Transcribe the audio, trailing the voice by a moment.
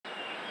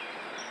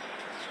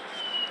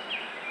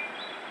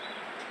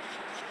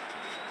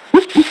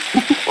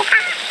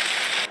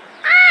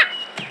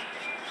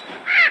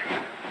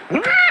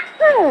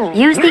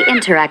Use the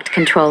interact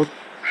control.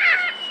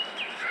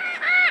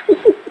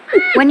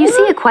 When you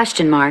see a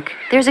question mark,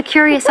 there's a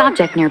curious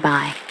object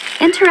nearby.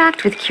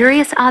 Interact with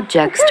curious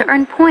objects to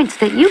earn points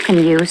that you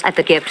can use at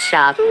the gift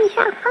shop.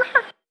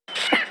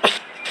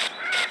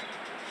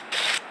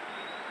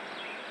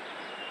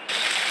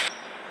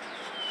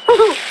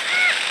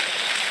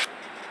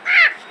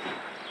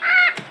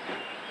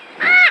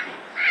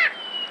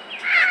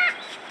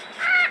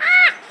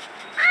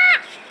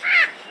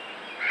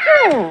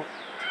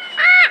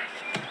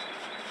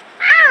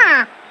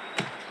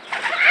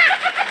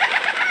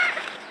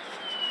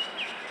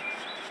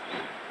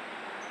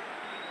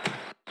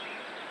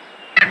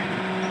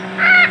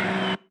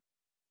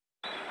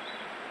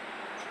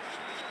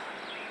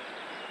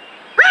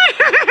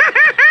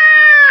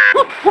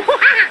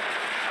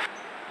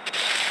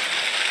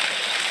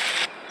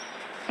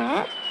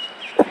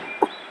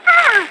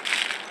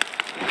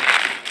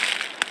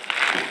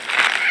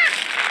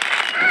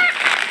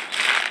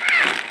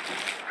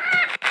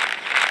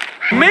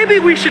 Maybe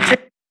we should take...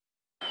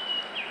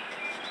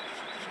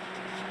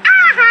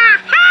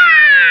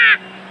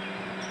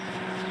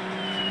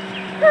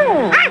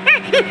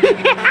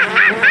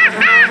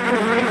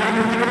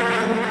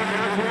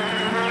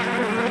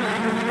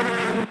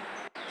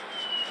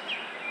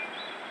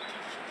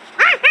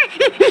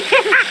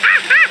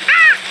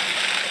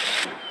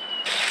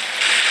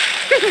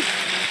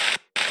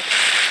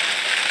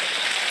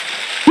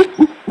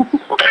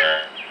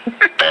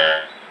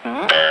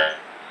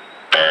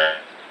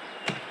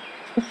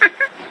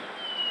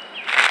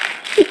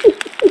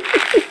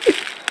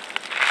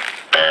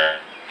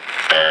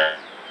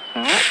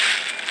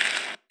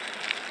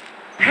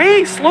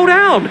 Hey, slow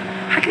down!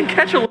 I can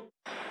catch a...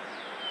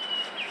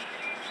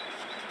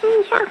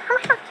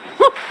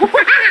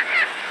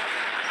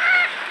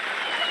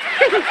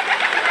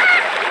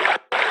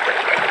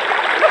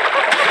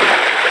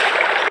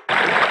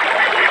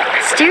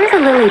 Steer the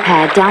lily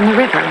pad down the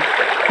river.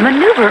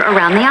 Maneuver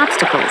around the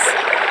obstacles.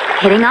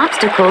 Hitting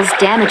obstacles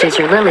damages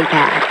your lily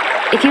pad.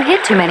 If you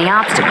hit too many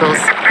obstacles,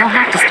 you'll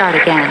have to start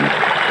again.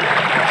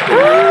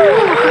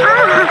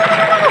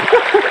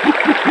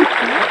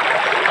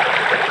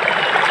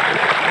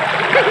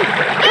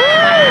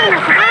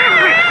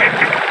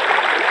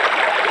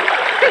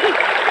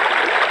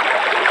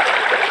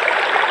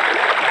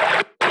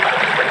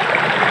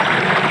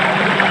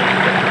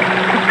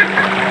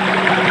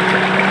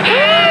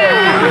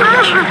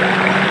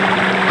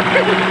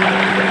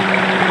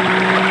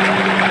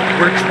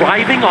 We're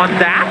driving on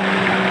that?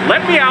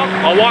 Let me out,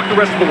 I'll walk the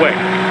rest of the way.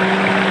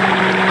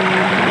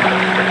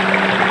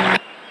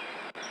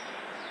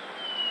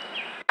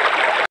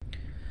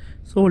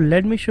 So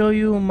let me show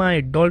you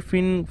my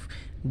Dolphin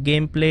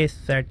gameplay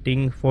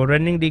setting for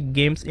running the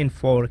games in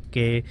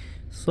 4K.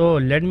 So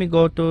let me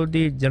go to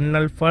the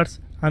general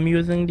first. I'm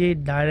using the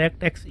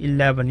DirectX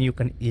 11. You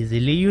can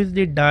easily use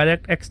the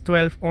DirectX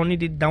 12. Only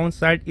the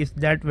downside is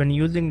that when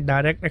using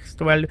DirectX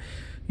 12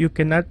 you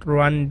cannot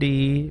run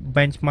the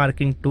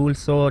benchmarking tool,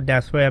 so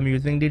that's why I'm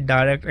using the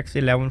DirectX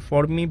 11.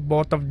 For me,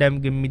 both of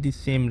them give me the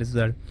same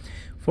result.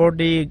 For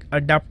the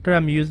adapter,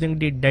 I'm using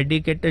the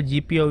dedicated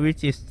GPU,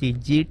 which is the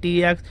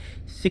GTX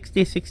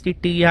 6060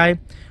 Ti.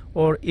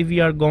 Or if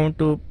you are going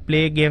to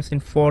play games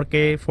in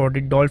 4K for the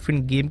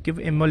Dolphin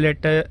GameCube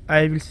emulator,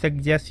 I will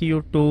suggest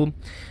you to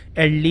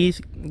at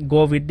least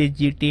go with the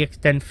GTX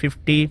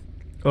 1050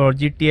 or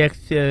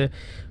GTX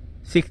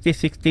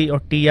 6060 or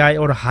Ti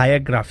or higher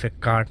graphic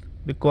card,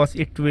 because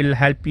it will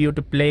help you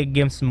to play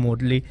games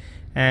smoothly.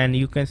 And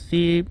you can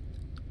see,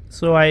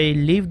 so I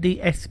leave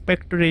the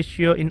aspect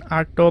ratio in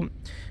auto.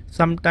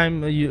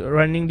 Sometime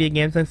running the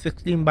games in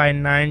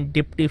 16:9,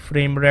 dip the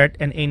frame rate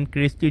and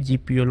increase the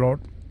GPU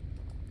load.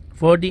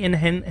 For the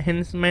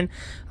enhancement,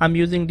 I'm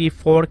using the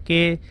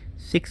 4K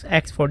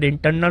 6x for the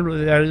internal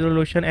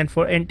resolution, and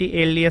for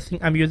anti-aliasing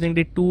I'm using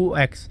the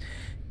 2x.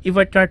 If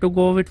I try to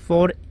go with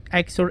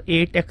 4x or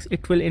 8x,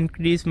 it will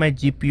increase my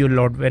GPU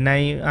load. When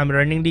I am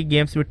running the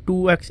games with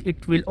 2x,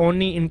 it will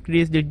only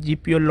increase the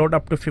GPU load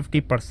up to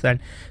 50%.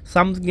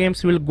 Some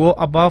games will go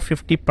above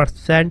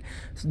 50%.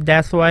 So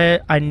that's why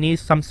I need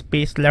some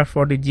space left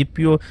for the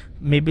GPU.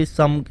 Maybe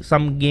some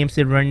games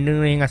are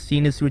running a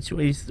scene which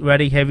is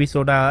very heavy,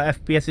 so the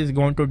FPS is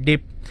going to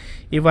dip.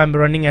 If I'm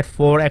running at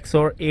 4x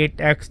or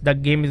 8x, the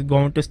game is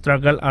going to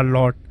struggle a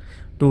lot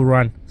to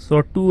run.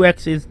 So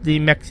 2x is the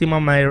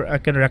maximum I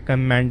can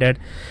recommend it.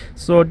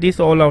 So this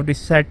all of the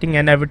setting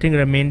and everything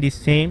remain the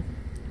same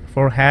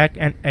for hack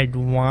and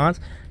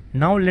advanced.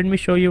 Now let me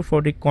show you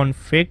for the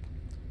config.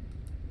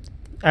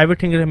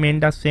 Everything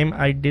remained the same.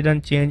 I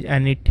didn't change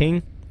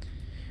anything.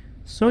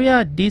 So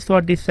yeah, these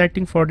were the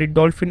setting for the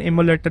Dolphin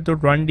emulator to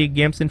run the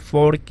games in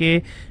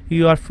 4K.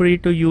 You are free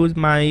to use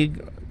my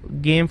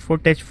game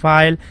footage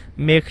file.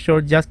 Make sure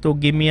just to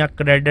give me a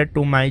credit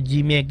to my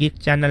Gmail Geek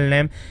channel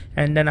name,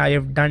 and then I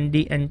have done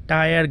the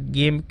entire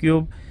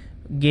GameCube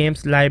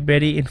games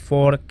library in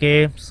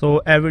 4K. So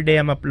every day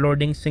I'm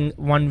uploading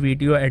one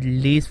video at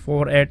least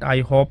for it.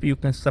 I hope you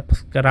can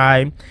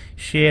subscribe,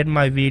 share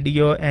my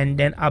video, and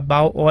then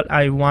above all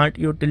I want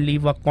you to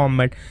leave a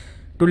comment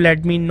to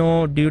let me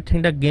know, do you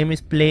think the game is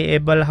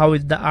playable, how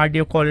is the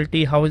audio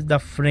quality, how is the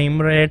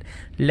frame rate.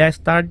 Let's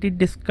start the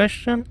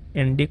discussion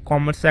in the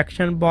comment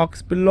section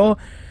box below.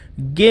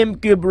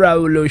 GameCube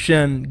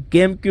revolution,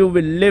 GameCube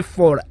will live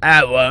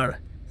forever.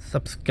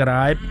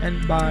 Subscribe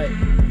and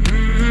bye.